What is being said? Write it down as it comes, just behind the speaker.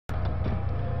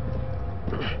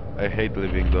I hate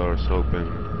leaving doors open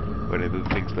when I do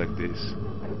things like this.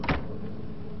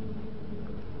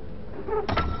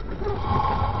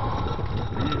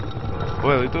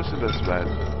 Well, it wasn't as bad,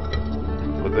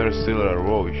 but there's still a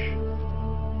roach.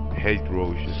 I hate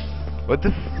roaches. What the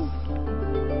f?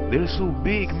 They're so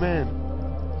big, man.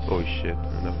 Oh shit!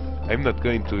 No, I'm not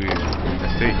going to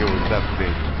stay here with that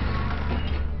thing.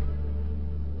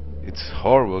 It's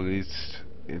horrible.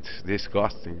 It's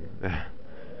disgusting.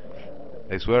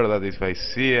 I swear that if I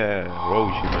see a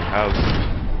roach in my house,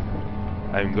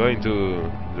 I'm going to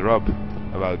drop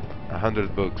about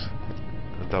 100 bucks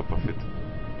on top of it.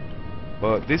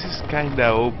 But this is kinda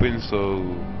open, so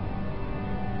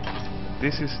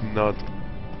this is not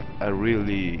a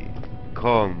really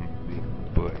calm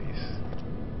place.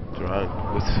 Drunk,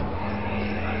 but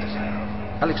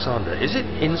Alexander, is it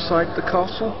inside the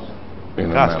castle?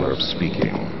 In a manner of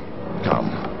speaking.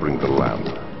 Come, bring the lamp.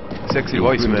 sexy You've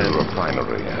voice, been to man. the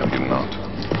refinery, have you not?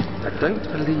 I don't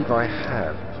believe I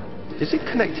have. Is it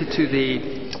connected to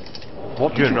the...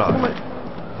 what did You're you not. call it?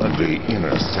 The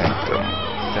inner sanctum.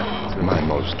 My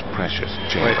most precious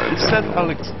chamber. Wait, is that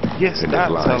Alex? Yes, and that's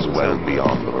it lies well Alexander.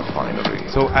 beyond the refinery.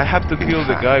 So I have to In kill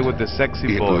the fact, guy with the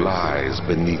sexy it voice. lies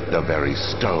beneath the very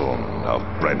stone of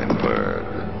Brennenburg.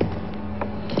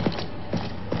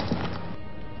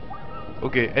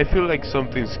 Okay, I feel like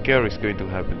something scary is going to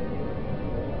happen.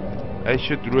 I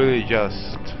should really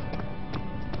just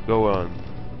go on.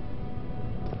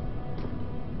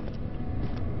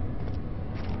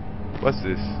 What's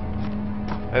this?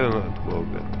 I don't know how to go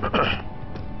there.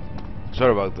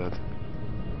 Sorry about that.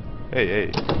 Hey,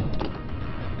 hey.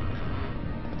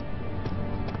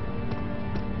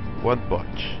 One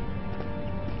punch.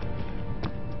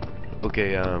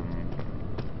 Okay,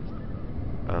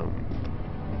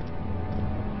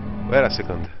 wait a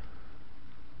second.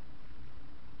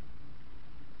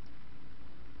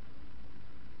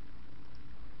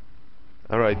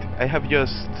 Alright, I have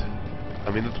just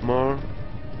a minute more,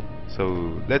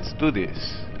 so let's do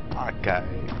this.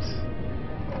 Archives.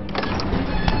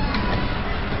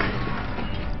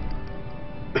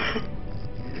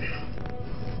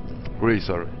 Really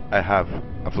sorry, I have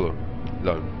a flu.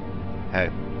 Long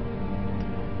head.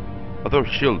 Other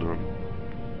children.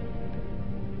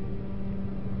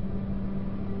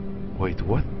 Wait,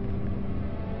 what?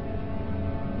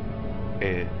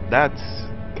 That's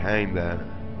kinda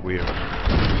weird.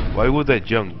 Why would a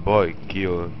young boy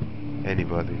kill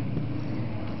anybody?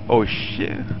 Oh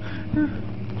shit!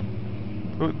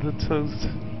 Oh, that sounds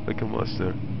like a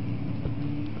monster.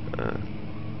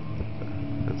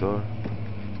 The door.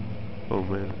 Oh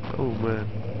man, oh man.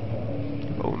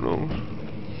 Oh no.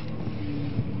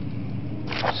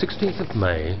 16th of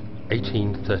May,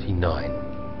 1839.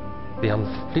 The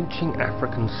unflinching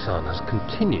African sun has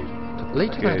continued.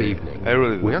 Later that Okay, evening, I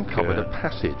really we don't uncovered care. a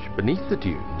passage beneath the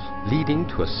dunes leading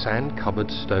to a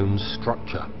sand-covered stone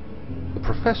structure. The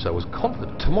professor was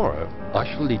confident tomorrow I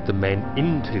shall lead the men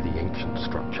into the ancient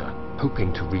structure,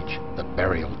 hoping to reach the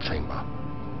burial chamber.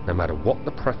 No matter what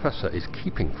the professor is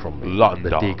keeping from me, London.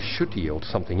 the dig should yield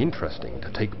something interesting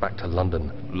to take back to London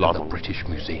and London. the British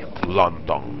Museum.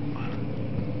 London.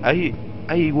 I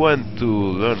want to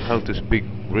learn how to speak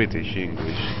British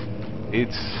English.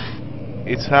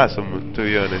 It's awesome, to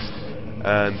be honest,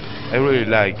 and I really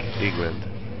like England.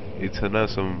 It's an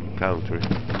awesome country.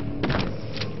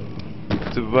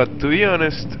 But to be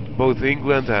honest, both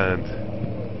England and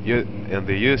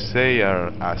the USA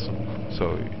are awesome.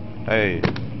 So I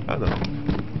don't know.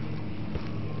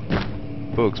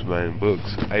 Books, man,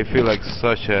 books. I feel like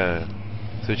such a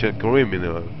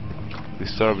criminal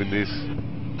disturbing these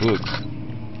books.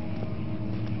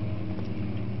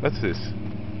 What's this?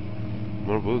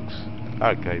 More books?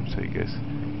 Archives, I guess.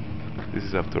 This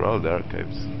is after all the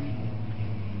archives.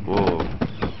 Whoa.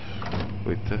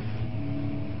 Wait the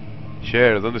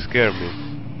Share, don't scare me.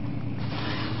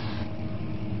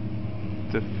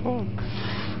 The fuck?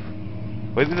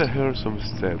 Why did I hear some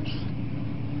steps?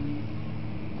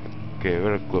 Okay,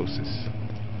 where are closest?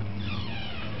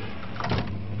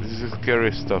 This is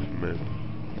scary stuff, man.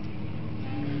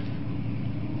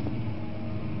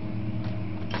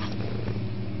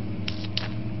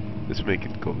 Let's make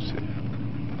it cozy.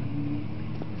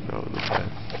 No, not that.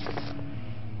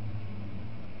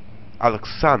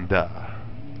 Alexander.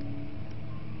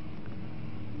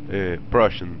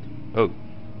 Prussian. Oh.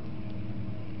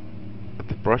 But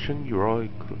the Prussian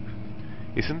heroic.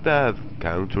 Isn't that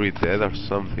country dead or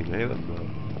something? I don't know.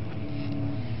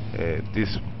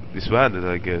 This bandit,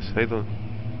 I guess. I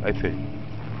think.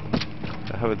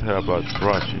 I haven't heard about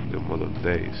Russia in the modern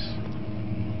days.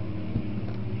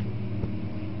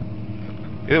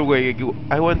 Anyway,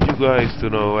 I want you guys to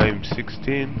know I'm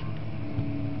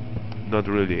 16, not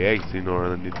really 18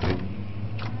 or anything.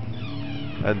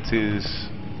 And since...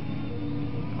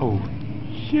 Oh,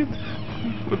 shit!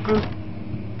 What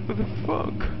the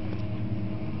fuck?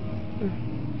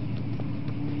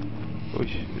 Oh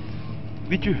shit.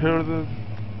 Did you hear that?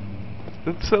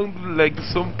 That sounded like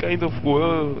some kind of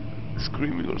whale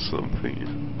screaming or something.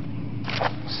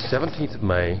 17th of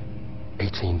May,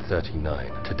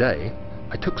 1839. Today,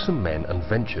 I took some men and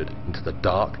ventured into the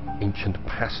dark, ancient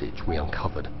passage we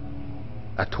uncovered.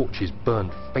 Our torches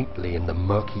burned faintly in the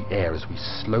murky air as we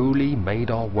slowly made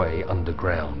our way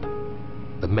underground.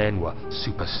 The men were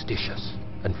superstitious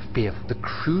and fearful. The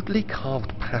crudely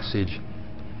carved passage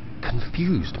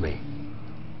confused me.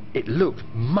 It looked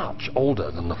much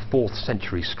older than the 4th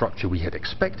century structure we had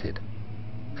expected.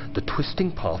 The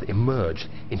twisting path emerged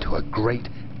into a great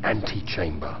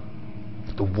antechamber.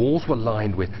 The walls were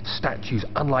lined with statues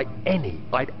unlike any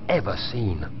I'd ever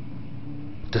seen.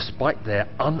 Despite their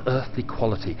unearthly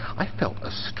quality, I felt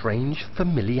a strange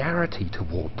familiarity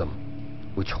toward them,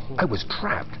 which I was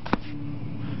trapped.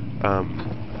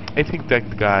 I think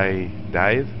that guy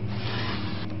died.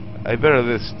 I better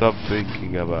just stop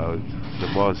thinking about the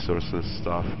monsters and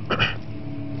stuff.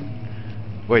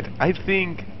 Wait, I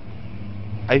think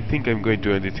I'm going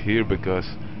to end it here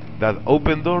because that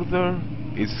open door there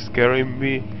is scaring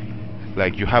me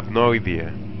like you have no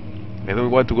idea. I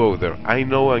don't want to go there. I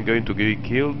know I'm going to get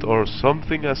killed or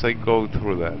something as I go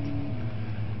through that.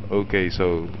 Okay,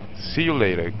 so see you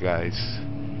later, guys.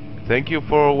 Thank you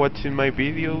for watching my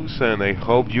videos and I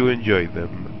hope you enjoyed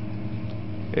them.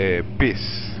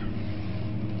 Peace.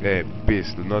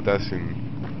 Peace, not as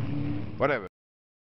in... whatever.